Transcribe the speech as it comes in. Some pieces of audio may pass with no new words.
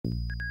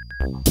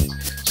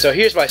So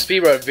here's my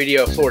speedrun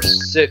video for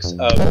 6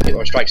 of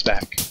Hitler Strikes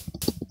Back.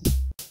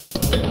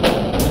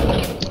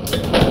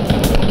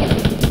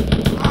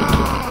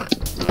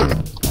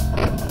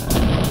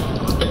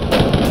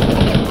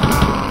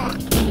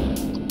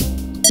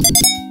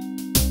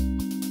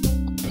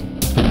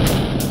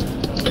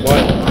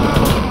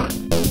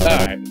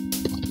 Alright.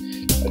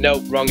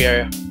 Nope, wrong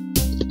area.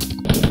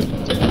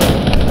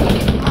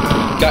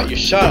 Got your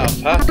shot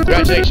off, huh?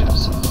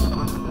 Congratulations.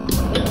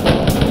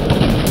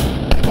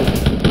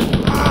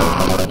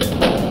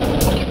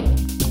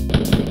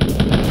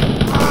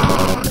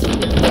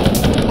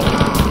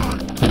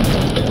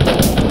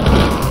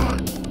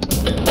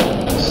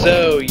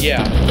 So,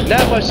 yeah.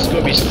 Not much is going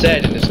to be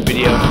said in this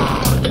video.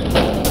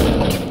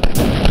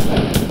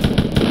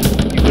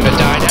 You gonna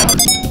die now?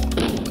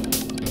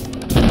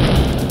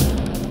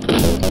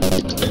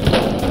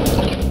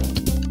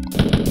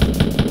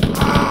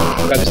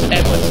 Got this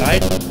M on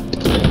side.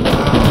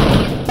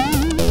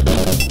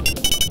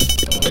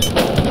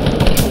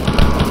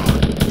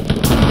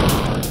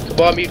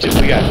 Come on, mutant,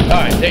 we got it.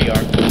 Alright, there you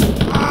are.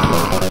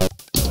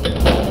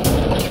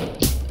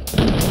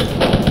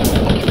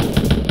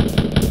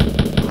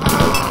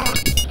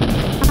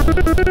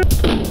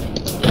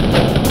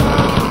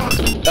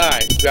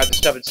 Alright, grab the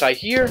stuff inside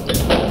here.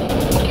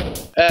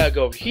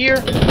 Go over here.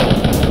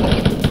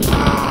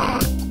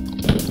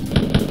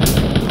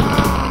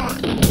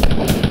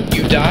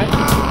 You die.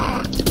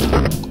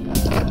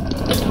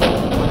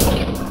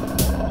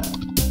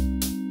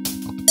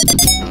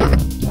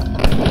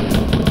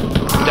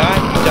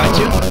 You die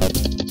too.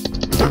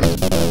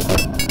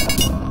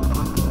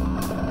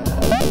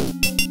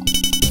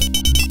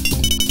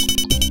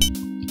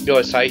 Go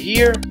inside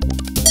here.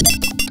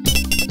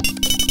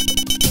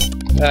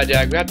 Did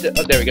I grab the...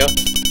 Oh, there we go.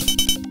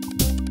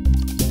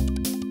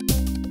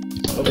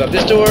 Open up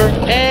this door,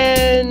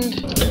 and...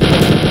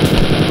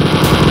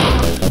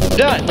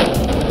 Done!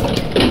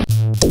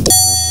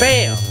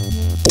 Bam!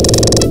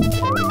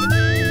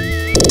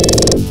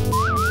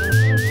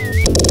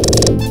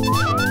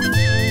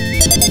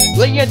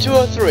 Linga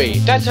 203,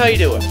 that's how you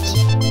do it.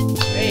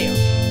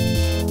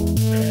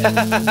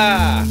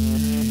 Bam!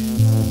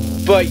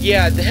 But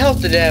yeah, the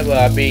health and ammo,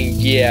 I mean,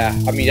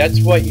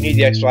 that's what you need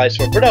the extra lives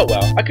for. But oh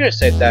well, I could have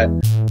said that,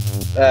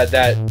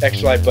 that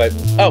extra life, but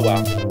oh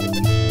well.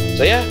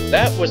 So yeah,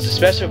 that was the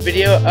special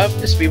video of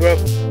the speedrun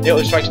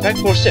Hitler Strikes Back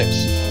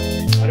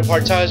 4-6 on a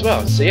part time as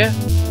well. So yeah,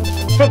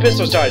 from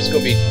pistol start, it's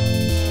gonna be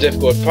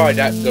difficult, probably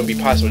not gonna be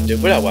possible to do,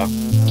 but oh well.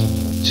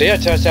 So yeah,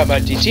 tell us out my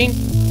team.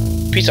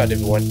 Peace out,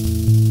 everyone.